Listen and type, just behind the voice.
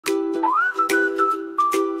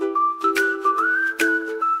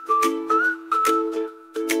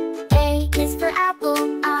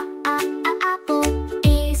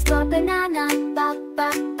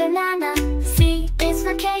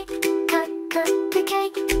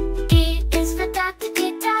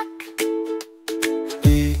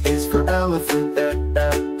elephant,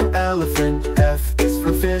 elephant. F is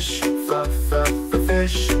for fish, for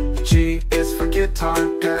fish. G is for guitar,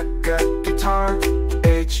 guitar.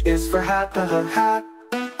 H is for hat, hat.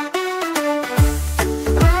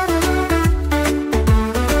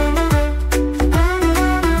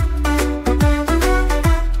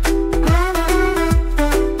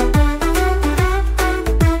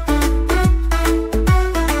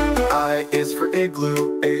 I is for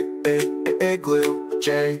igloo, igloo.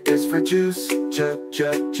 J is for juice,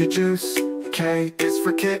 juice. K is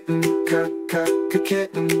for kitten,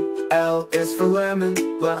 kitten. L is for lemon,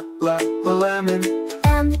 lemon.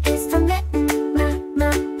 M is for mitten,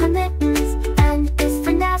 mittens. N is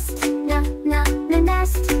for nest,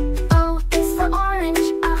 nest. O is for orange,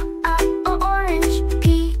 orange.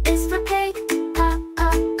 P is for pig,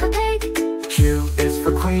 pig. Q is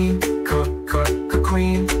for queen,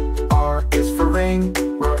 queen. R is for ring,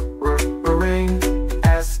 ring.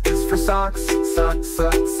 S is for socks,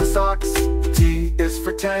 socks. T is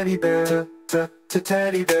for teddy bear,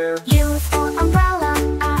 teddy bear. U is for umbrella,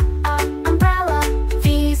 umbrella.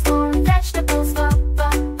 V is for vegetables,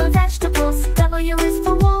 vegetables. W is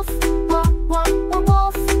for wolf,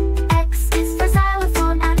 wolf. X is for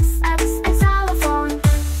xylophone, xylophone.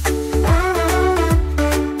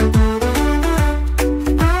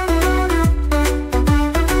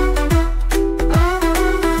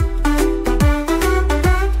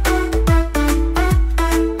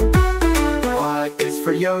 Y is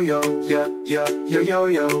for yo-yo,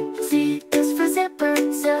 yo-yo. Z is for zipper,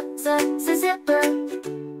 zipper.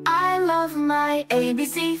 I love my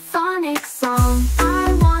ABC phonics song.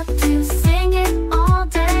 I want to sing it all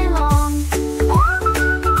day long.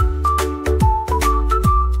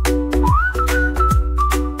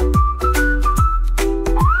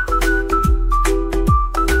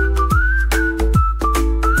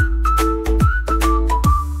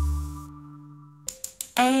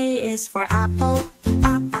 A is for apple,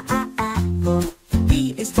 apple.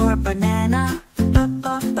 B is for banana,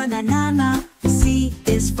 banana. C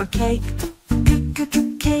is for cake,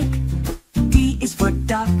 cake. D is for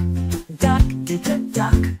duck, duck.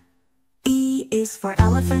 E is for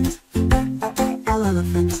elephant,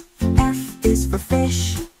 elephant. F is for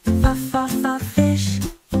fish, fish.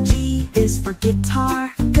 G is for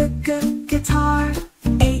guitar, guitar.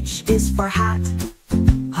 H is for hat,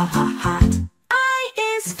 hat. I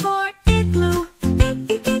is for igloo,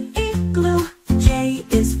 igloo. J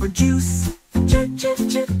is for juice,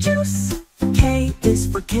 juice. K is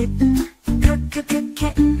for kitten,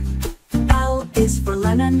 kitten. L is for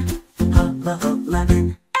lemon,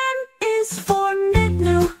 lemon. M is for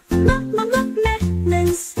mittens.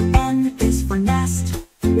 N is for nest,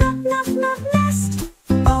 nest.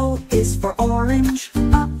 O is for orange,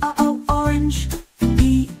 orange.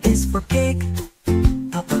 P is for pig,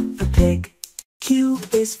 pig. Q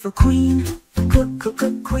is for queen,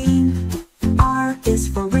 queen. R is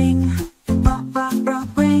for ring,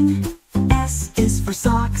 ring. S is for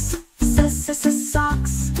socks,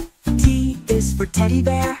 socks. T is for teddy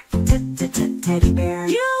bear, teddy bear.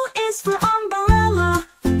 U is for umbrella,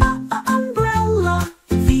 umbrella.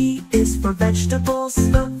 V is for vegetables,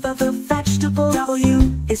 vegetable.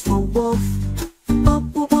 W is for wolf,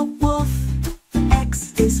 wolf.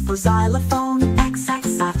 X is for xylophone,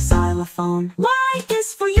 xylophone. Y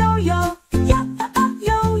is for yo-yo,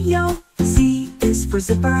 yo-yo. Z is for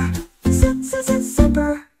zipper,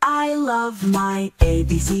 zipper. I love my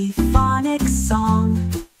ABC phonics song.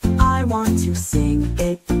 I want to sing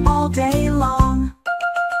it all day long.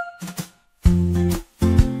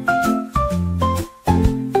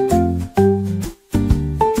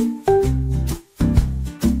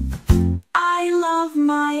 I love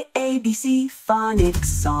my ABC phonics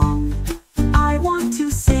song. I want to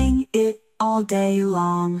sing it all day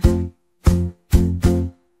long.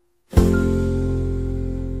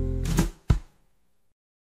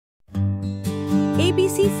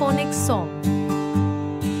 ABC Phonics song.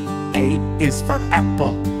 A is for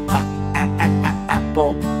apple,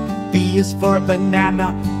 apple. B is for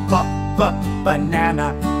banana,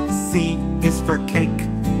 banana. C is for cake,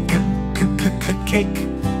 cake.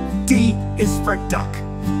 D is for duck,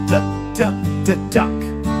 duck.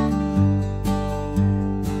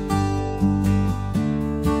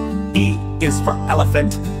 E is for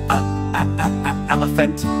elephant,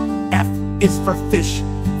 elephant. F is for fish,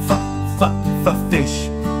 fish.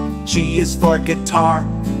 G is for guitar,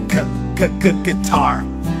 guitar.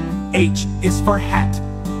 H is for hat,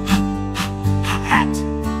 hat.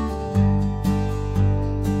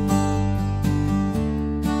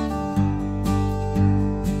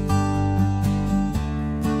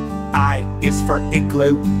 I is for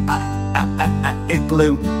igloo,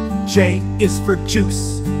 igloo. J is for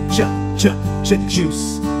juice,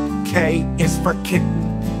 juice. K is for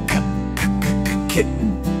kitten,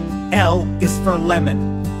 kitten. L is for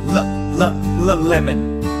lemon,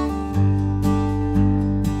 lemon.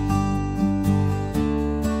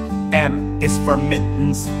 M is for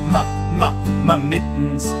mittens,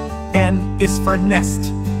 mittens. N is for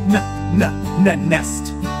nest,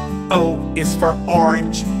 nest. O is for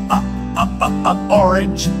orange,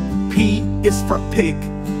 orange. P is for pig,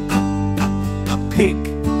 pig.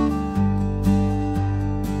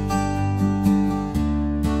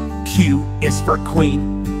 Q is for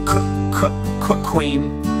queen,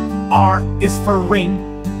 queen. R is for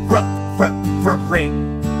ring,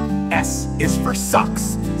 ring. S is for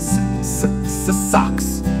socks,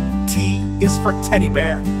 socks. T is for teddy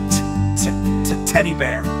bear, teddy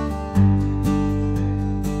bear.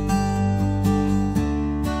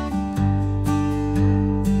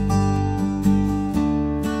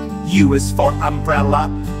 U is for umbrella,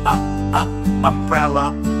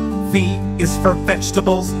 umbrella. V is for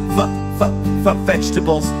vegetables,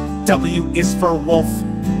 vegetables. W is for wolf,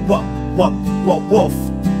 wolf.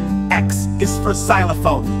 X is for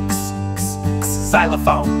xylophone,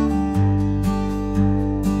 xylophone.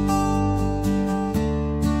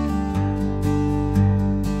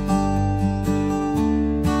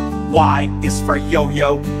 Y is for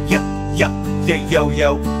yo-yo,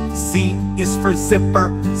 yo-yo. Z is for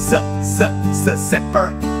zipper,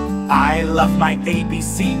 zipper. I love my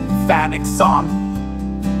ABC Phonics song.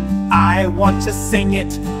 I want to sing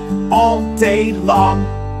it all day long.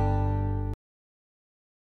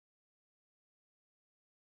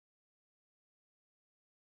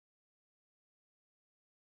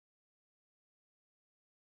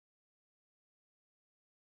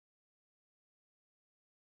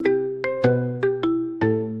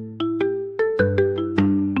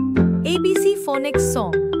 ABC Phonics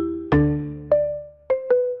song.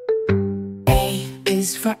 A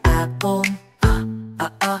is for apple,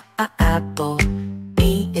 apple.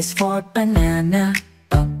 B is for banana,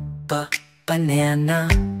 banana.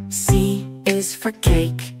 C is for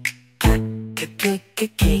cake,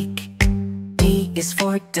 cake. D is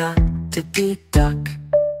for duck, duck.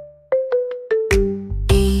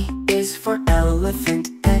 E is for elephant,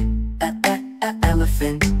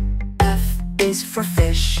 elephant. F is for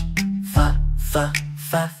fish,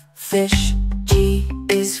 fish. G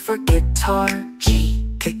is for guitar,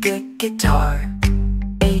 guitar.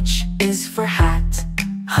 H is for hat,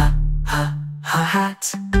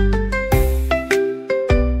 hat.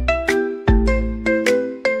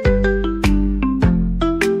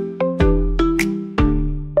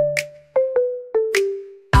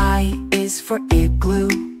 I is for igloo,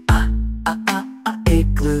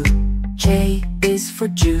 igloo. J is for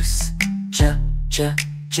juice,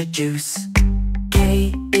 juice.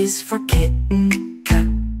 K is for kitten,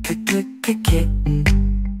 kitten.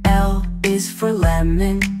 L is for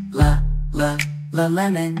lemon,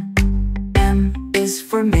 lemon. M is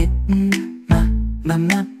for mitten,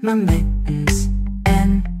 mittens.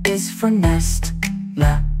 N is for nest,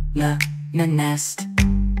 nest.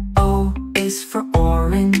 O is for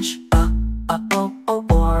orange,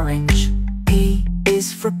 orange. P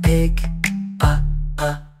is for pig,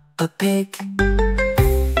 pig.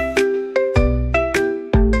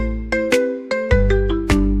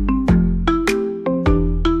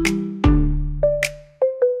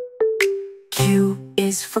 Q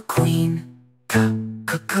is for queen,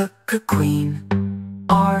 queen.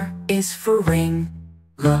 R is for ring,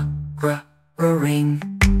 ring.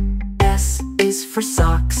 S is for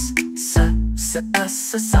socks,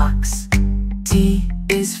 socks. T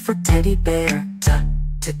is for teddy bear,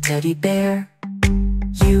 teddy bear.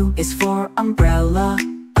 U is for umbrella,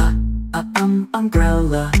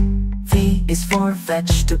 umbrella. V is for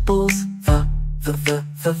vegetables, the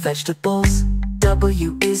vegetables.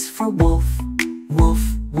 W is for wolf, wolf.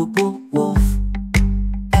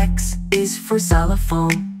 X is for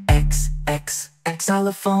xylophone,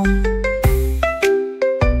 xylophone.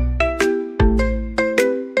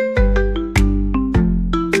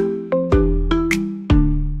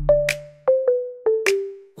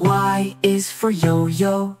 Y is for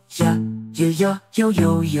yo-yo,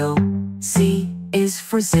 yo-yo. Z is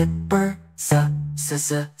for zipper,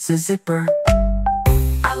 zipper.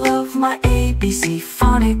 I love my ABC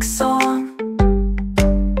Phonics song.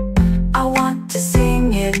 I want to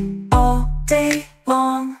sing it all day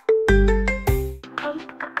long.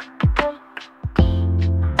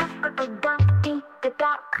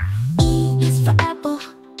 E is for apple,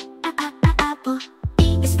 apple.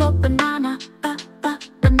 B is for banana,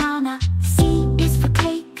 banana. C is for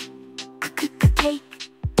cake,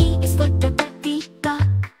 cake. D is for duck,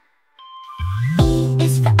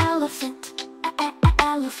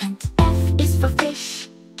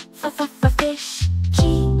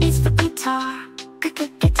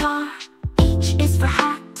 guitar. H is for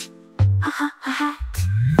hat. Hat.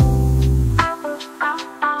 Apple,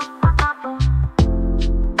 apple.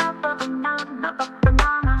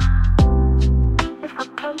 Banana. B is for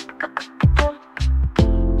cake.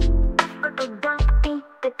 The duck, eat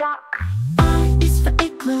the duck. I is for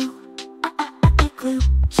igloo. Igloo.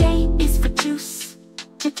 J is for juice.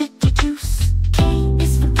 Juice. K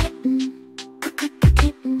is for kitten.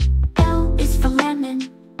 Kitten. L is for lemon.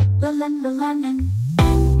 Lemon.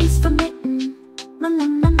 N is for mitten.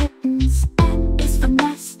 Mittens. N is for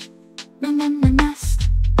nest. Nest.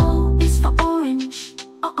 O is for orange.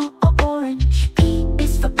 Orange. P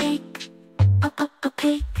is for pig.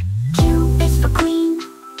 Pig. Q is for queen.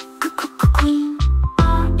 Queen.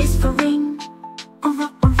 R is for ring.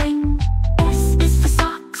 Ring. S is for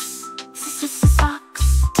socks.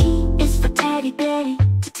 Socks. T is for teddy bear.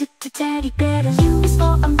 Teddy bear. U is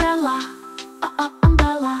for umbrella.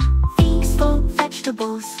 Umbrella. V is for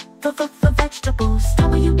vegetables. For vegetables.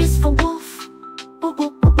 W is for wolf.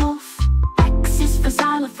 Wolf. X is for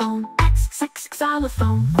xylophone.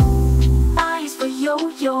 Xylophone. I is for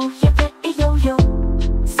yo-yo. Yo-yo.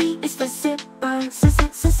 Z is for zipper.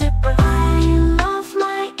 Zipper.